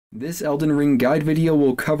This Elden Ring guide video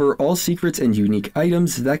will cover all secrets and unique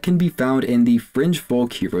items that can be found in the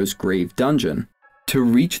Fringefolk Hero's Grave dungeon. To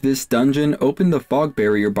reach this dungeon, open the fog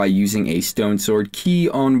barrier by using a Stonesword Key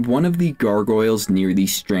on one of the gargoyles near the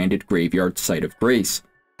stranded graveyard site of grace.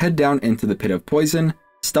 Head down into the pit of poison,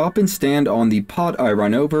 stop and stand on the pot I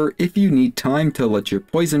run over if you need time to let your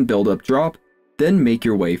poison buildup drop, then make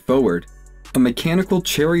your way forward. A mechanical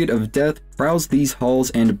chariot of death prowls these halls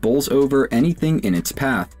and bowls over anything in its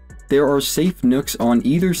path. There are safe nooks on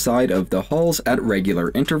either side of the halls at regular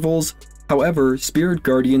intervals. However, spirit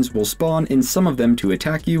guardians will spawn in some of them to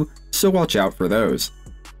attack you, so watch out for those.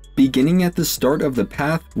 Beginning at the start of the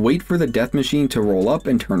path, wait for the death machine to roll up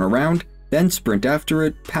and turn around, then sprint after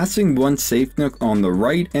it, passing one safe nook on the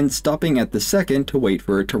right and stopping at the second to wait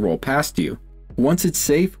for it to roll past you. Once it's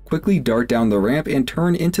safe, quickly dart down the ramp and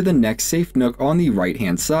turn into the next safe nook on the right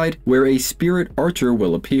hand side, where a spirit archer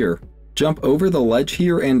will appear. Jump over the ledge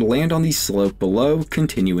here and land on the slope below,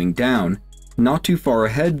 continuing down. Not too far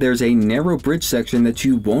ahead, there's a narrow bridge section that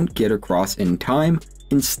you won't get across in time.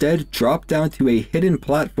 Instead, drop down to a hidden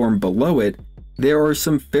platform below it. There are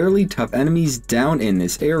some fairly tough enemies down in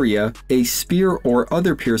this area. A spear or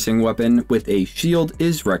other piercing weapon with a shield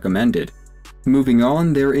is recommended. Moving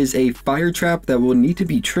on, there is a fire trap that will need to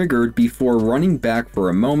be triggered before running back for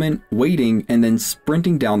a moment, waiting, and then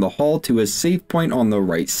sprinting down the hall to a safe point on the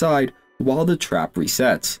right side while the trap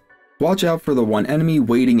resets. Watch out for the one enemy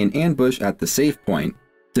waiting in ambush at the safe point.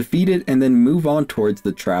 Defeat it and then move on towards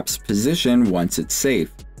the trap's position once it's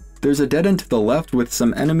safe. There's a dead end to the left with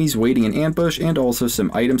some enemies waiting in ambush and also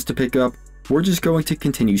some items to pick up. We're just going to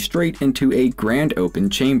continue straight into a grand open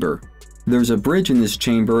chamber. There's a bridge in this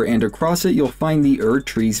chamber, and across it you'll find the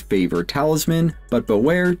Erdtree's favor talisman, but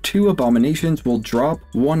beware, two abominations will drop,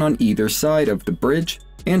 one on either side of the bridge,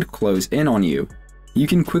 and close in on you. You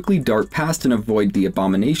can quickly dart past and avoid the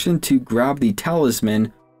abomination to grab the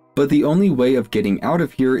talisman, but the only way of getting out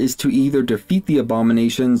of here is to either defeat the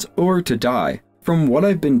abominations or to die. From what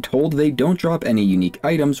I've been told, they don't drop any unique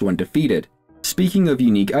items when defeated. Speaking of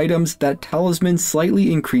unique items, that talisman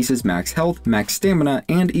slightly increases max health, max stamina,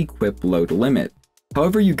 and equip load limit.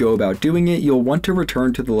 However you go about doing it, you'll want to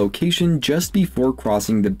return to the location just before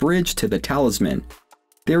crossing the bridge to the talisman.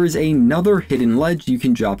 There is another hidden ledge you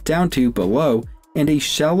can drop down to below, and a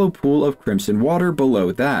shallow pool of crimson water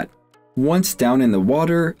below that. Once down in the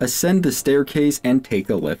water, ascend the staircase and take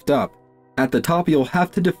a lift up. At the top, you'll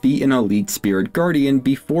have to defeat an elite spirit guardian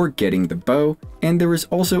before getting the bow, and there is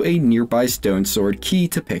also a nearby Stonesword Key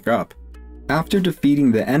to pick up. After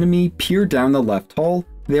defeating the enemy, peer down the left hall.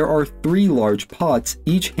 There are 3 large pots,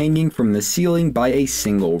 each hanging from the ceiling by a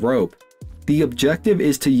single rope. The objective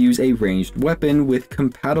is to use a ranged weapon with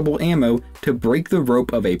compatible ammo to break the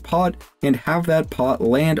rope of a pot and have that pot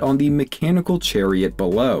land on the mechanical chariot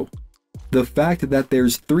below. The fact that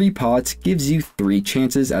there's 3 pots gives you 3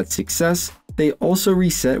 chances at success. They also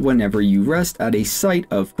reset whenever you rest at a site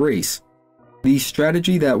of grace. The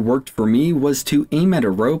strategy that worked for me was to aim at a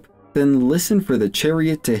rope, then listen for the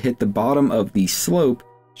chariot to hit the bottom of the slope,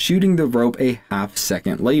 shooting the rope a half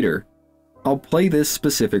second later. I'll play this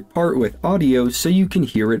specific part with audio so you can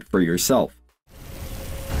hear it for yourself.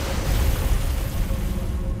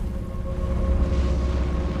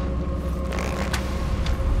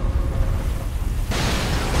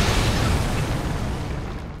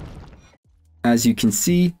 As you can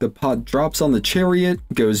see, the pot drops on the chariot,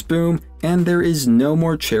 goes boom, and there is no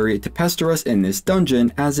more chariot to pester us in this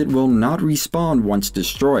dungeon as it will not respawn once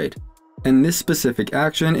destroyed. And this specific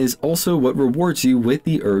action is also what rewards you with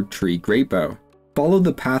the Erdtree Greatbow. Follow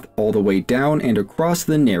the path all the way down and across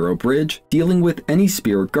the narrow bridge, dealing with any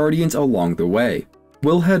spirit guardians along the way.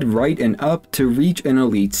 We'll head right and up to reach an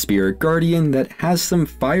elite spirit guardian that has some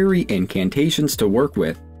fiery incantations to work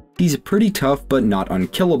with. He's pretty tough but not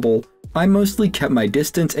unkillable. I mostly kept my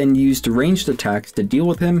distance and used ranged attacks to deal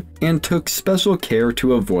with him and took special care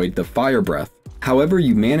to avoid the fire breath. However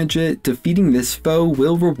you manage it, defeating this foe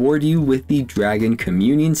will reward you with the Dragon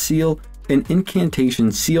Communion Seal, an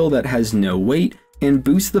incantation seal that has no weight and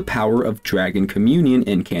boosts the power of Dragon Communion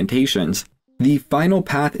incantations. The final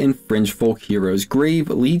path in Fringefolk Hero's Grave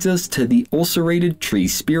leads us to the Ulcerated tree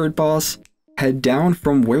spirit boss. Head down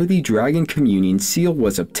from where the Dragon Communion seal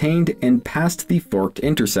was obtained and past the forked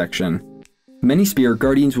intersection. Many spirit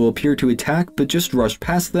guardians will appear to attack, but just rush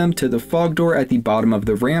past them to the fog door at the bottom of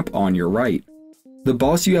the ramp on your right. The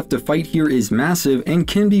boss you have to fight here is massive and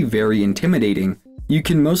can be very intimidating. You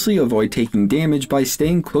can mostly avoid taking damage by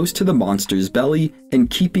staying close to the monster's belly and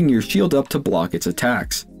keeping your shield up to block its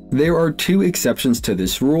attacks. There are 2 exceptions to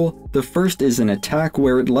this rule. The first is an attack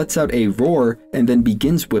where it lets out a roar and then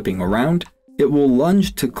begins whipping around. It will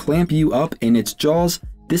lunge to clamp you up in its jaws.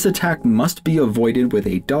 This attack must be avoided with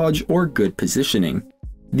a dodge or good positioning.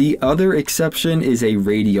 The other exception is a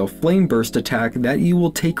radial flame burst attack that you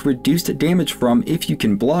will take reduced damage from if you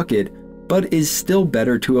can block it, but is still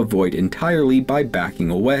better to avoid entirely by backing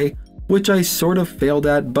away, which I sort of failed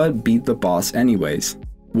at but beat the boss anyways.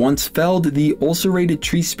 Once felled, the Ulcerated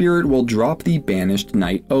tree spirit will drop the Banished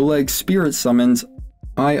Knight Oleg Spirit summons.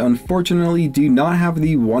 I unfortunately do not have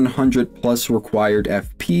the 100 plus required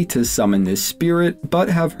FP to summon this spirit, but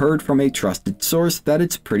have heard from a trusted source that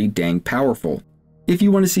it's pretty dang powerful. If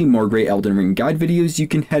you want to see more great Elden Ring guide videos, you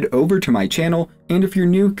can head over to my channel, and if you're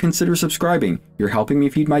new, consider subscribing. You're helping me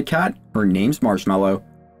feed my cat. Her name's Marshmallow.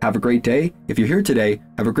 Have a great day. If you're here today,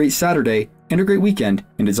 have a great Saturday and a great weekend.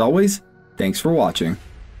 And as always, thanks for watching.